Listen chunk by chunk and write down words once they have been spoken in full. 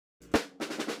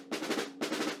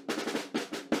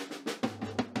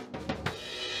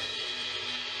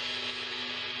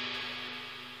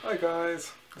Hi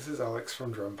guys, this is Alex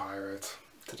from Drum Pirate.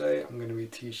 Today I'm going to be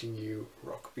teaching you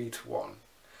Rock Beat 1.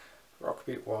 Rock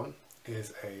Beat 1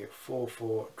 is a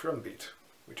 4/4 drum beat,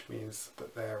 which means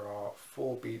that there are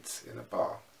 4 beats in a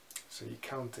bar. So you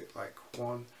count it like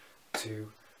 1,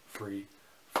 2, 3,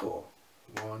 4.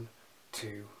 1,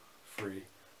 2, 3,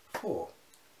 4.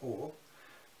 Or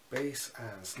bass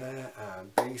and snare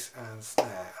and bass and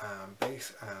snare and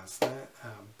bass and snare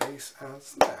and bass and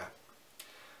snare.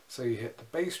 So you hit the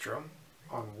bass drum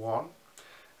on 1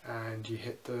 and you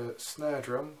hit the snare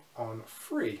drum on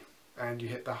 3 and you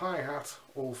hit the hi-hat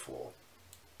all 4.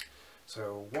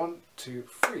 So 1, 2,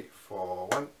 3, 4,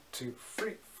 1, 2,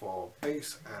 3, 4,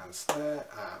 bass and snare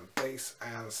and bass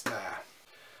and snare.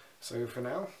 So for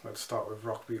now, let's start with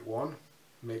Rock Beat 1,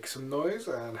 make some noise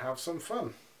and have some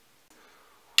fun.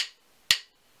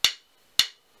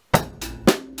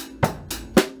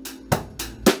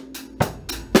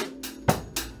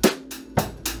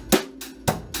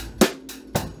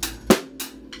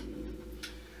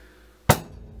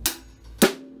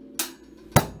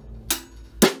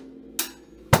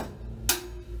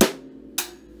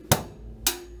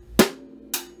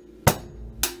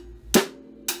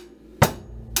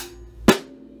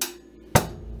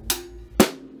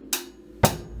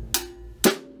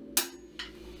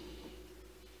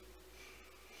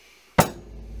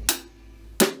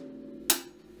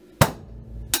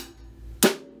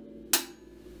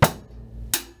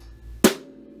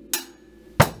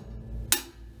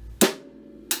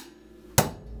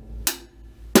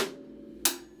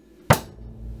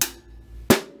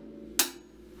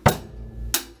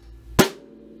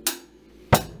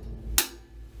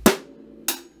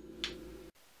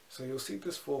 So you'll see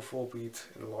this 4/4 beat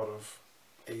in a lot of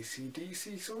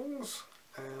AC/DC songs,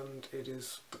 and it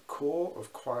is the core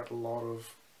of quite a lot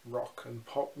of rock and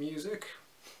pop music.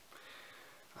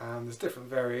 And there's different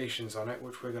variations on it,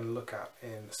 which we're going to look at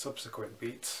in subsequent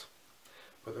beats,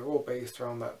 but they're all based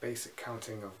around that basic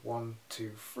counting of 1,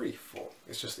 2, 3, 4.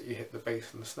 It's just that you hit the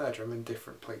bass and the snare drum in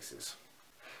different places.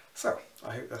 So,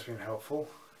 I hope that's been helpful.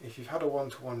 If you've had a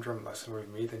one-to-one drum lesson with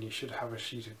me, then you should have a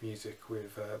sheet of music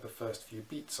with the first few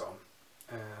beats on,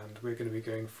 and we're going to be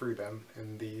going through them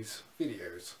in these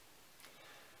videos.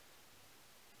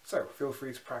 So feel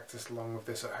free to practice along with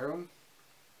this at home,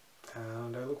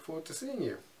 and I look forward to seeing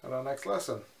you at our next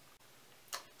lesson.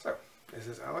 So, this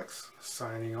is Alex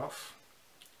signing off.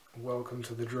 Welcome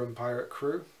to the Drum Pirate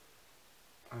crew.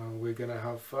 We're going to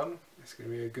have fun. It's going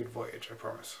to be a good voyage, I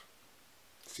promise.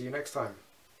 See you next time.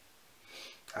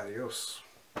 Adios.